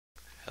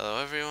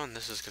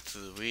this is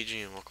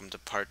Salvaging, and welcome to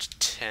part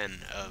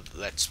 10 of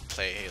Let's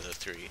Play Halo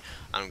 3.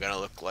 I'm gonna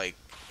look like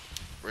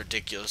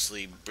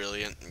ridiculously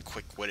brilliant and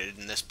quick-witted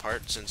in this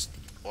part, since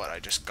I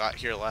just got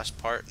here last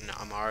part, and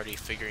I'm already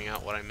figuring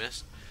out what I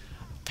missed.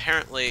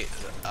 Apparently,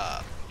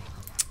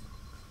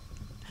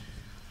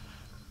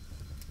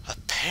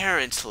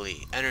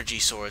 energy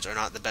swords are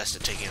not the best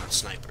at taking out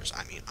snipers.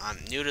 I mean,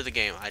 I'm new to the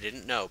game. I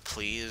didn't know.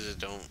 Please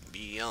don't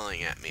be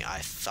yelling at me. I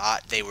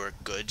thought they were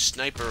good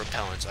sniper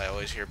repellents. I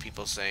always hear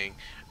people saying,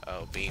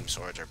 oh, beam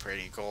swords are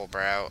pretty cool,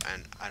 bro,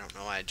 and I don't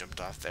know why I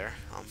jumped off there.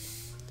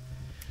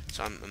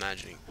 So I'm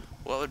imagining,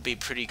 what would be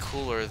pretty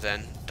cooler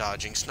than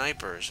dodging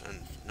snipers?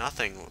 And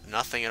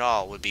nothing at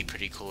all would be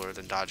pretty cooler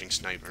than dodging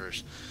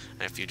snipers.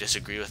 And if you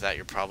disagree with that,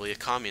 you're probably a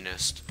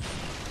communist.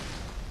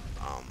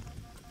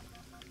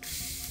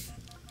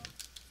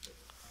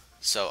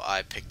 So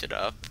I picked it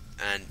up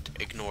and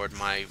ignored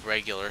my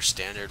regular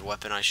standard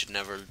weapon I should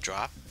never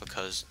drop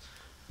because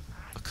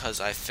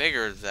I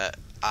figured that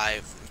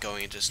I'm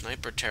going into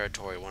sniper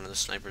territory. One of the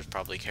snipers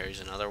probably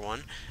carries another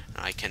one, and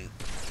I can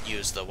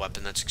use the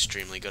weapon that's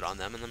extremely good on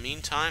them. In the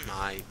meantime,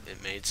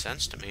 it made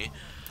sense to me.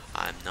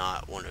 I'm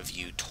not one of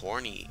you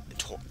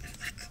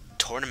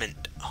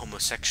tournament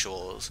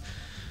homosexuals,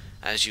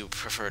 as you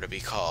prefer to be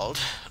called.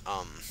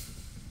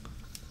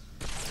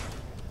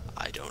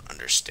 I don't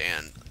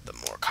understand the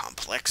more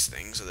complex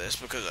things of this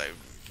because I'm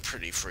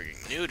pretty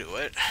freaking new to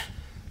it.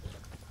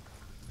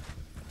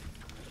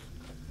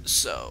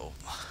 So,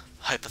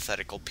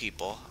 hypothetical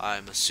people,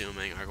 I'm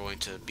assuming, are going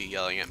to be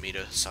yelling at me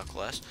to suck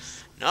less.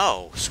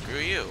 No, screw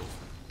you.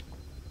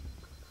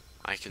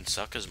 I can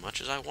suck as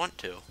much as I want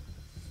to.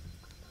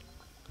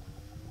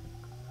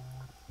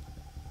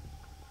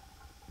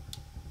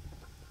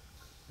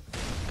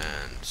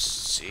 And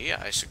see,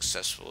 I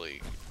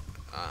successfully,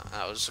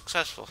 that was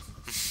successful.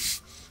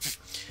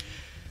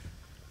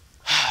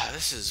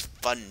 This is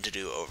fun to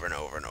do over and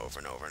over and over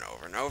and over and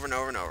over and over and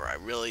over and over. I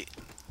really,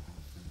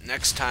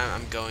 next time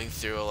I'm going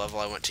through a level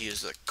I want to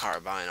use the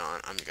Carbine on,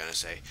 I'm gonna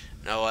say,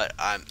 you know what,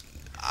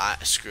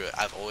 screw it.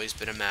 I've always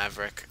been a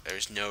Maverick.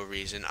 There's no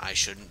reason I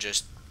shouldn't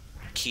just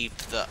keep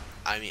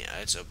I mean,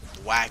 it's a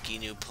wacky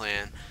new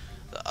plan.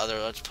 The other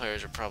Let's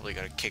Players are probably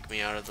gonna kick me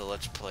out of the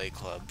Let's Play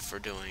club for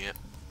doing it.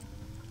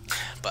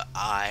 But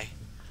I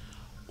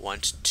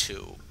want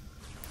to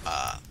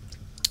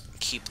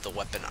keep the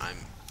weapon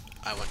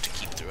I want to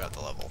keep throughout the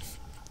level.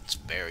 It's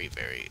very,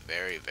 very,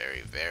 very,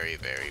 very, very,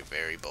 very,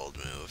 very bold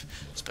move,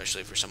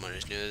 especially for someone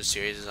who's new to the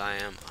series as I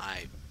am.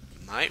 I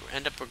might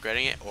end up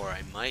regretting it, or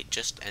I might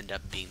just end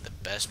up being the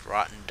best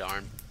rotten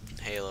darn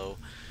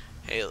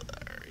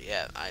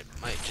yeah, I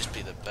might just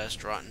be the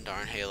best rotten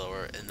darn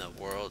Haloer in the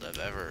world I've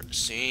ever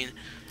seen,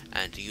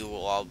 and you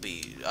will all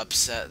be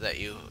upset that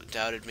you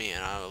doubted me,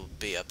 and I will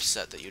be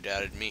upset that you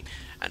doubted me,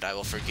 and I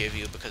will forgive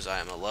you because I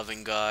am a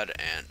loving God.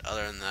 And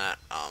other than that,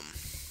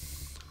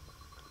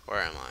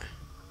 where am I?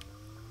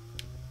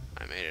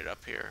 I made it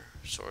up here,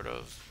 sort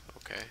of.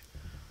 Okay.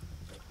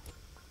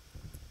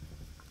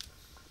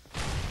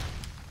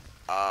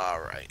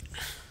 Alright.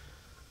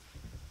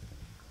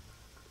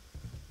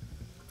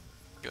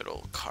 Good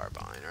old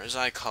Carbine, or as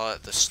I call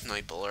it, the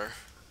Snipler.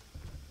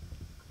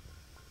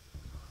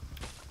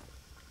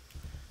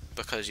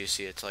 Because you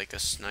see, it's like a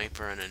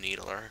sniper and a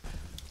needler,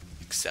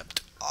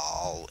 except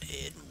all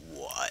in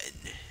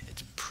one.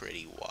 It's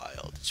pretty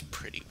wild. It's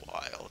pretty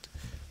wild.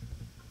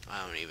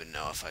 I don't even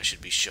know if I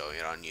should be showing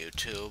it on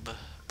YouTube,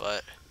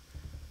 but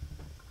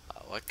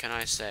what can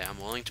I say? I'm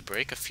willing to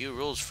break a few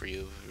rules for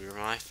you. You're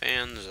my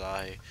fans.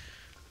 I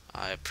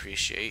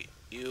appreciate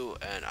you,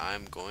 and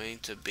I'm going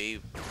to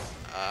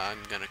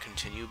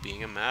continue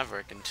being a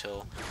Maverick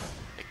until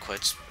it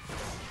quits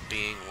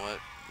being what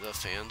the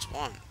fans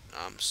want.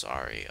 I'm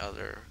sorry,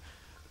 other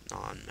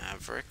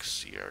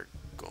non-Mavericks, you're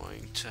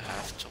going to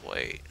have to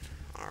wait,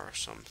 or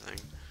something.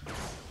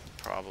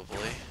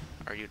 Probably.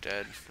 Are you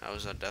dead? That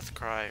was a death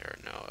cry, or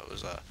no, it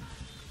was a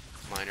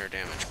minor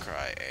damage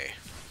cry,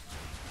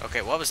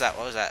 Okay, what was that?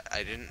 What was that?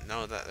 I didn't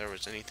know that there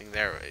was anything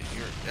there.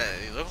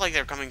 They look like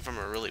they're coming from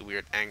a really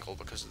weird angle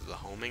because of the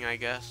homing, I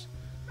guess.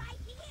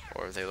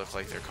 Or they look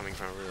like they're coming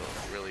from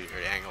a really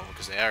weird angle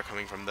because they are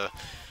coming from the...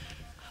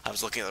 I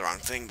was looking at the wrong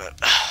thing, but...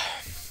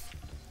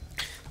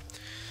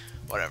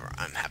 whatever,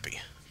 I'm happy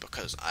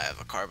because I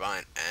have a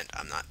Carbine and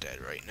I'm not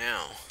dead right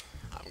now.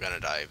 I'm gonna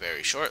die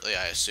very shortly,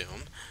 I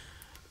assume.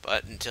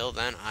 But until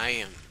then,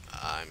 I'm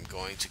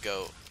going to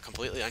go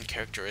completely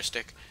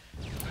uncharacteristic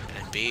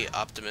and be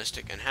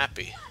optimistic and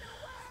happy.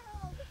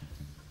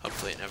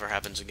 Hopefully it never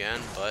happens again,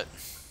 but...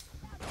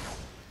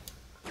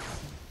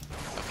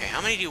 Okay,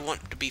 how many do you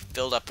want to be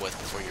filled up with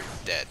before you're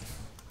dead?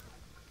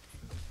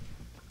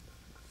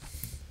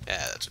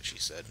 Yeah, that's what she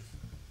said.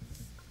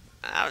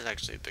 That was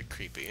actually a bit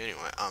creepy.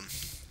 Anyway,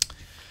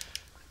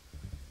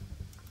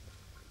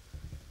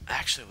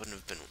 actually, it wouldn't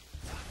have been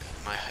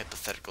my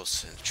hypothetical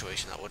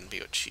situation. That wouldn't be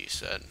what she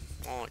said.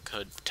 Well, it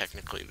could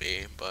technically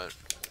be, but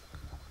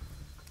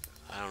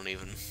I don't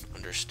even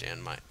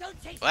understand my...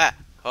 Ah!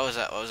 What was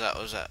that? What was that?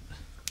 What was that?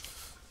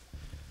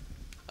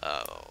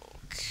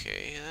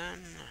 Okay, then.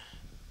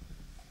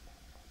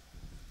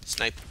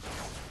 Snipe.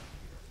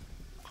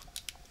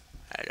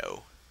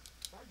 Hello.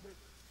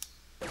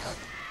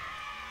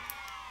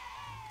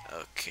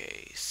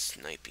 Okay,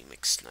 sniping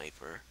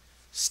McSniper.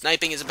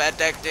 Sniping is a bad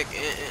tactic.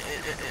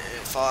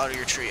 Fall out of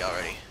your tree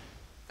already.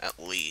 At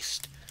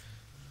least.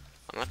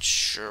 I'm not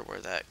sure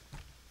where that...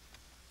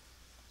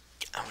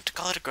 I want to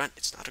call it a grunt.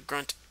 It's not a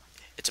grunt.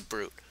 It's a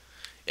brute.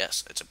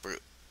 Yes, it's a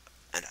brute.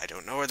 And I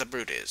don't know where the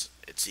brute is.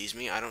 It sees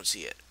me, I don't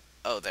see it.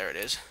 Oh, there it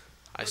is.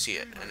 I see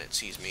it, and it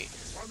sees me.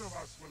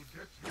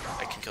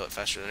 I can kill it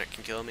faster than it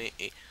can kill me.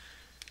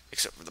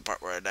 Except for the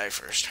part where I die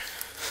first.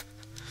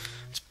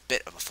 It's a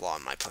bit of a flaw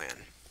in my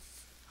plan.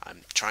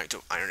 I'm trying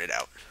to iron it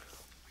out.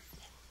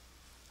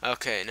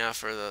 Okay, now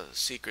for the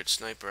secret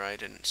sniper I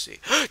didn't see.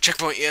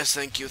 Checkpoint, yes,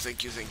 thank you,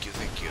 thank you, thank you,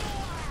 thank you.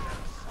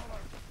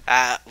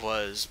 That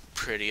was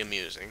pretty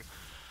amusing.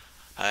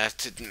 I have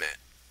to admit,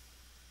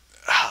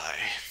 I'm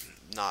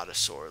not a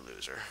sore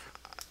loser.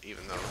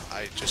 Even though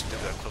I just did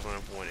the equivalent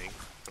of winning.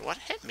 What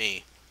hit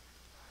me?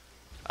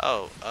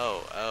 Oh,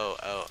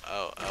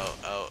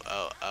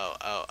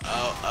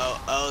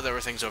 there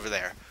were things over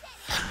there.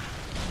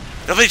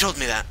 Nobody told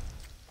me that.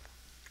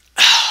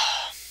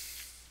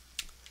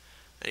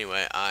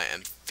 Anyway, I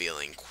am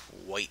feeling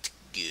quite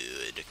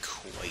good,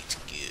 quite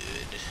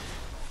good.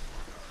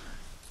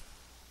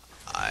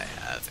 I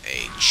have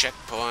a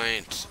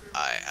checkpoint,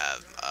 I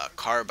have a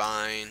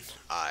carbine,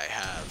 I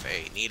have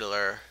a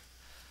needler.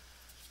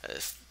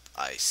 If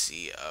I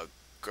see a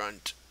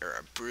grunt or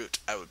a brute,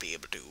 I would be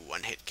able to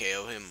one-hit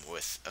KO him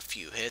with a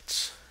few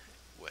hits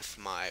with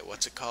my,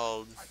 what's it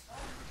called?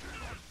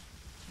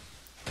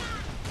 My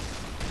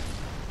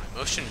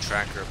motion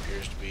tracker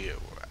appears to be,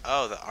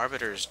 oh, the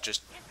arbiter is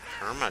just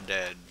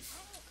perma-dead.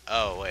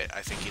 Oh, wait,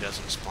 I think he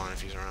doesn't spawn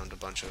if he's around a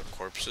bunch of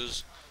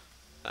corpses.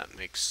 That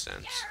makes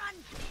sense.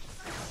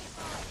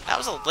 That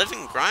was a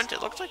living grunt?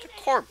 It looked like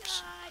a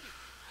corpse.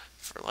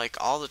 For, like,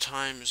 all the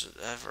times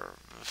ever.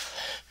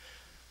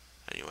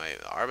 Anyway,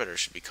 the Arbiter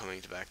should be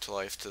coming back to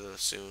life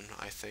soon.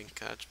 I think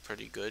that's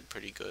pretty good,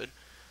 pretty good.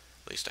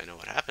 At least I know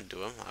what happened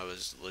to him. I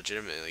was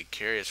legitimately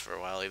curious for a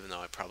while, even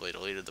though I probably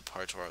deleted the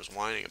parts where I was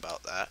whining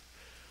about that.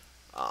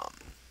 Oh,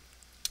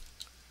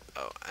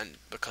 and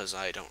because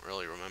I don't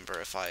really remember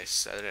if I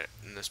said it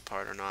in this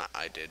part or not,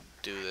 I did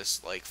do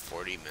this like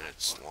 40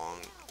 minutes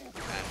long, and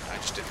I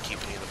just didn't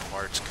keep any of the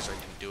parts because I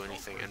didn't do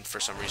anything, and for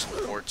some reason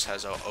ports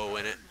has a O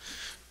in it.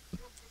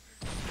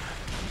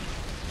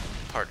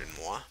 Pardon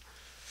moi.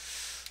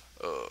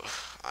 Ugh,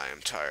 I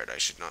am tired. I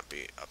should not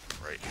be up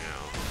right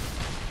now,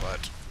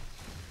 but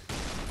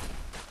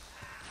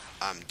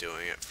I'm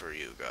doing it for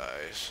you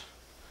guys.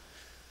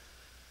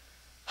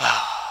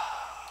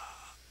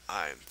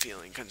 I'm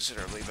feeling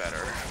considerably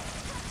better,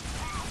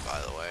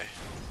 by the way.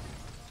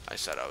 I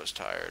said I was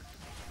tired.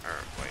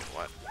 Wait,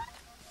 what?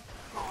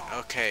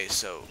 Okay,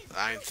 so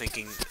I'm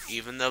thinking,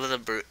 even though the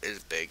brute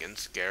is big and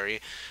scary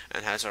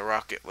and has a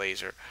rocket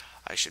laser,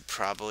 I should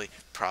probably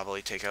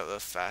take out the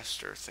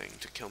faster thing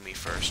to kill me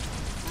first.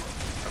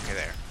 Okay,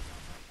 there.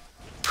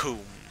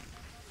 Boom.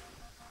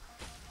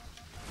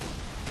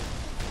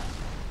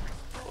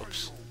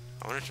 Whoops.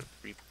 I wanted to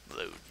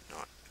reload,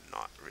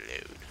 not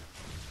reload.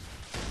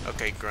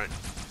 Okay, grunt.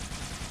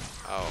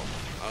 Oh,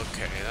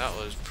 okay, that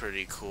was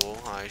pretty cool.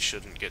 I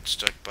shouldn't get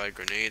stuck by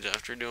grenades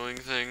after doing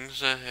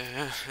things.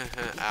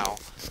 Ow.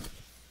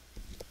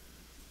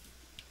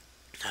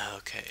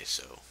 Okay,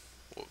 so,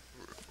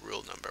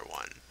 rule number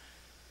 1,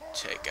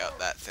 take out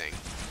that thing.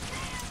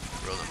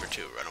 Rule number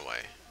 2, run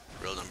away.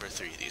 Rule number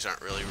 3, these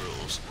aren't really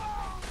rules.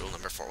 Rule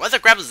number 4, what the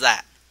crap is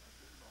that?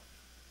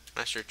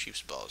 Master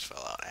Chief's balls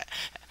fell out.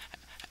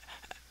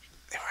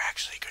 They were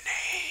actually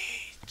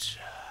grenades.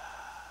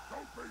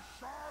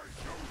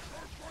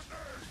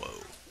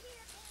 Whoa.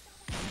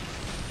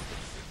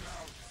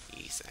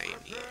 Yes, I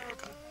am here.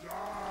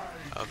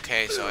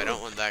 Okay, so I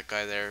don't want that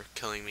guy there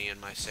killing me in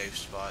my safe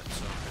spot,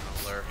 so I'm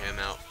gonna lure him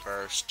out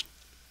first.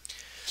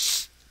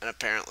 And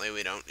apparently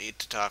we don't need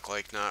to talk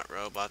like not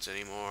robots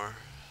anymore.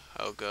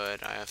 Oh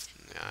good, I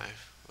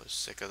was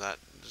sick of that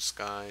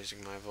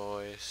disguising my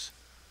voice.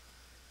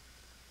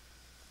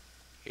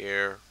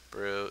 Here,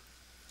 brute,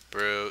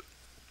 brute,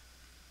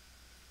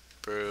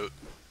 brute,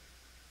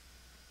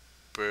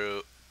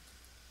 brute,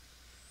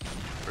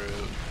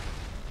 brute,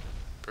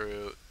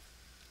 brute,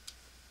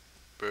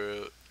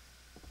 brute,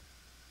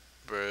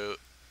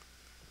 brute,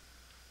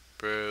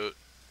 brute,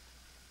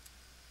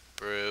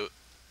 brute,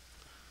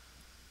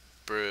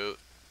 brute,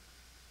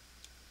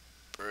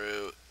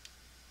 brute,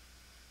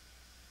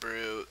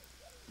 brute,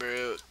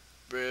 brute,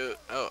 brute.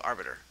 Oh,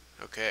 arbiter.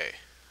 Okay,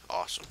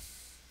 awesome.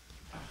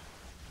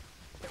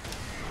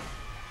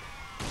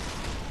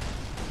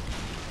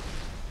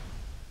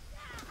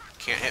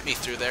 Can't hit me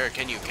through there,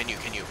 can you?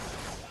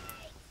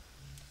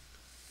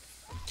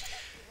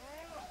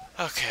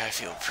 Okay, I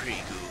feel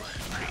pretty goo,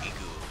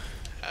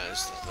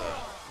 as the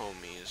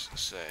homies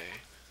say.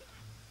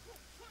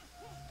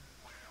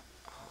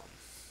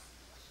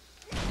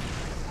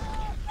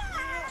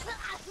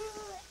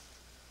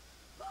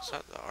 Is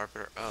that the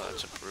arbiter? Oh,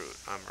 that's a brute.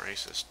 I'm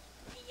racist.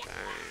 Dang.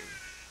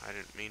 I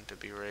didn't mean to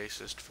be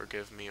racist.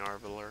 Forgive me,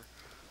 Arbiter.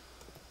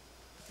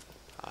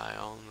 I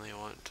only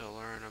want to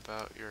learn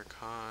about your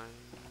kind.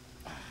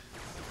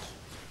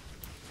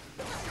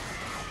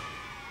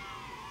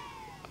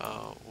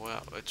 Oh,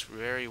 well, it's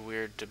very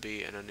weird to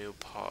be in a new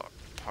part.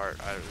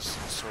 I was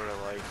sort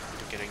of like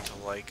beginning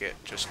to like it,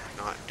 just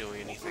not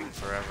doing anything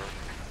forever.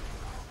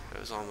 It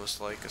was almost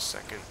like a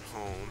second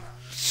home.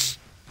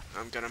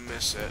 I'm gonna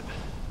miss it.